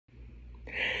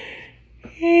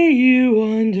Hey, you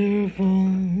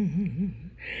wonderful.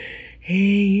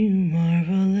 Hey, you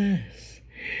marvelous.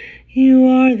 You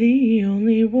are the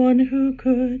only one who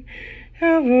could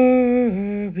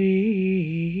ever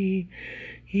be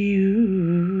you.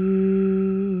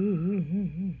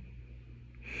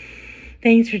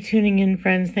 Thanks for tuning in,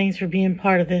 friends. Thanks for being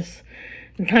part of this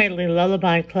nightly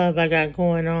lullaby club I got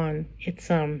going on. It's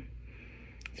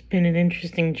been an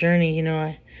interesting journey.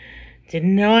 I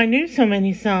didn't know I knew so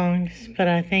many songs, but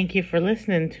I thank you for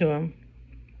listening to them.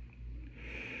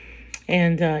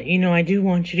 And, I do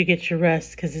want you to get your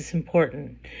rest because it's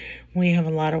important. We have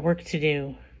a lot of work to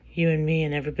do, you and me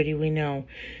and everybody we know,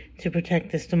 to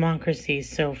protect this democracy.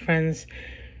 So, friends,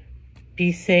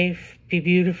 be safe, be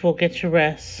beautiful, get your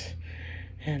rest.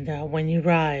 And when you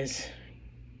rise,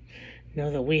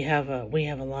 know that we have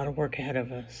a lot of work ahead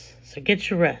of us. So get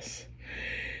your rest.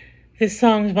 This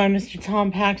song is by Mr.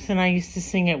 Tom Paxton. I used to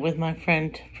sing it with my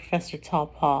friend, Professor Tall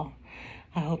Paul.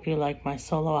 I hope you like my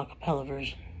solo a cappella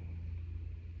version.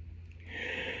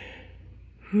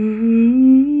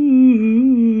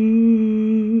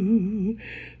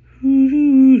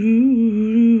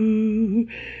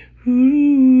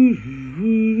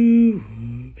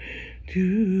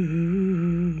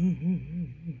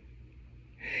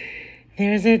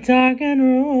 There's a dark and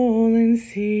rolling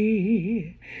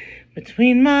sea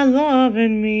between my love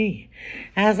and me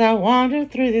as I wander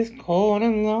through this cold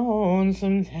and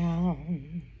lonesome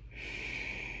town.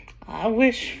 I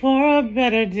wish for a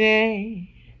better day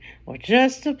or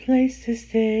just a place to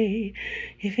stay,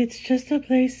 if it's just a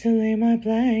place to lay my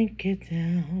blanket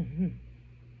down.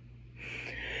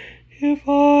 If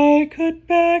I could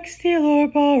beg, steal, or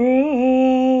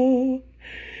borrow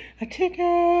a ticket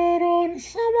on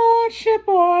some old ship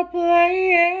or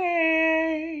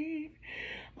plane,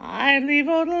 I'd leave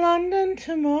old London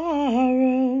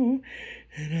tomorrow,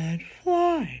 and I'd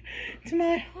fly to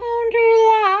my home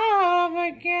to love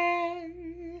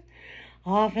again.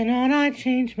 Off and on I'd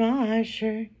change my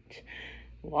shirt,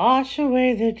 wash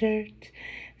away the dirt,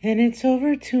 then it's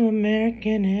over to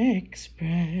American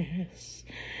Express.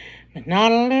 But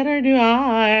not a letter do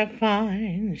I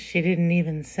find, she didn't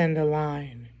even send a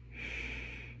line.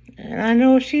 And I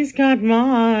know she's got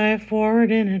my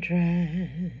forwarding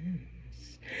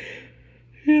address.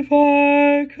 If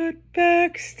I could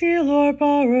beg, steal, or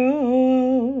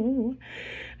borrow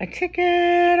a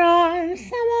ticket on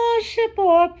some old ship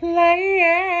or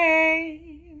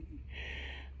plane,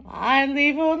 I'd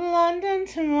leave old London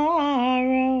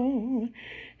tomorrow,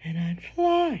 and I'd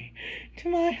fly to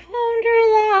my home to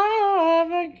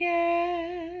love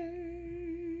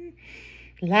again.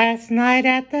 Last night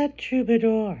at that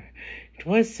troubadour, it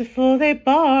was so full they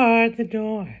barred the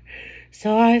door,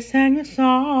 so I sang a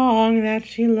song that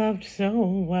she loved so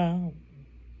well.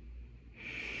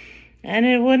 And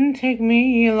it wouldn't take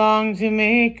me long to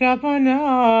make up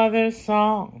another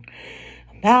song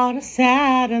about a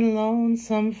sad and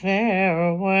lonesome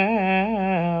farewell.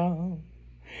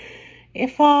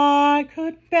 If I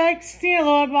could beg, steal,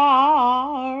 or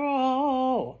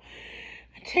borrow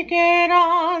a ticket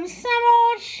on some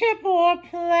old ship or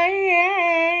plane,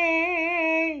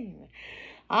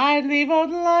 I'd leave old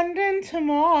London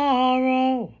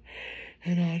tomorrow,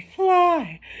 and I'd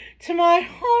fly to my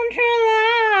home to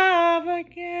love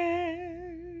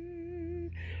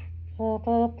again.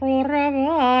 Bora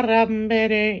bora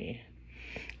bere,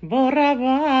 bora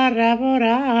bora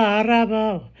bora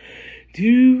bo,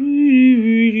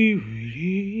 do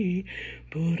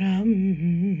bora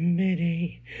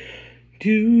bere,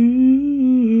 do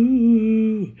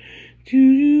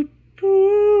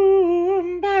boom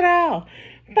bara.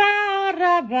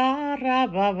 Bara bara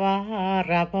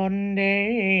bara bonde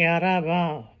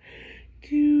araba,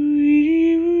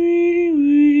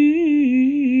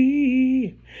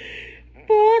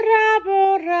 bora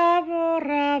bora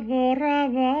bora bora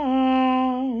bom,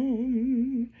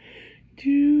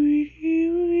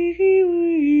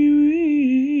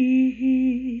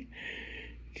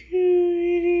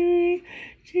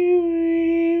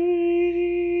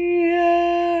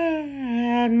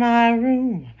 at my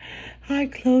room I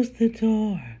closed the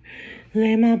door,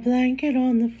 lay my blanket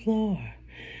on the floor,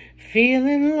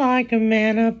 feeling like a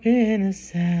man up in a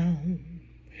cell.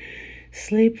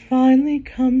 Sleep finally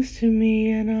comes to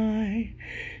me and I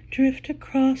drift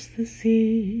across the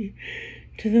sea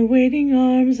to the waiting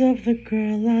arms of the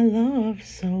girl I love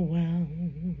so well.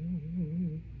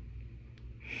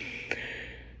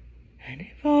 And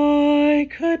if I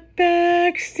could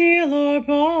beg, steal, or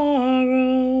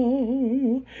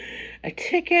borrow a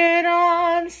ticket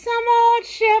on some old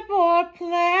ship or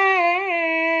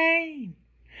plane,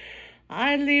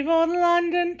 I'd leave old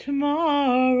London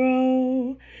tomorrow,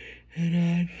 and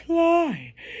I'd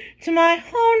fly to my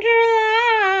home to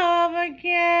love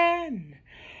again.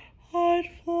 I'd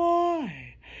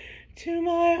fly to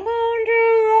my home to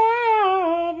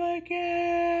love again.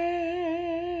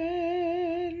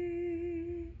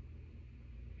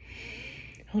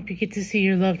 Hope you get to see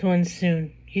your loved ones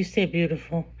soon. You stay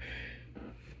beautiful.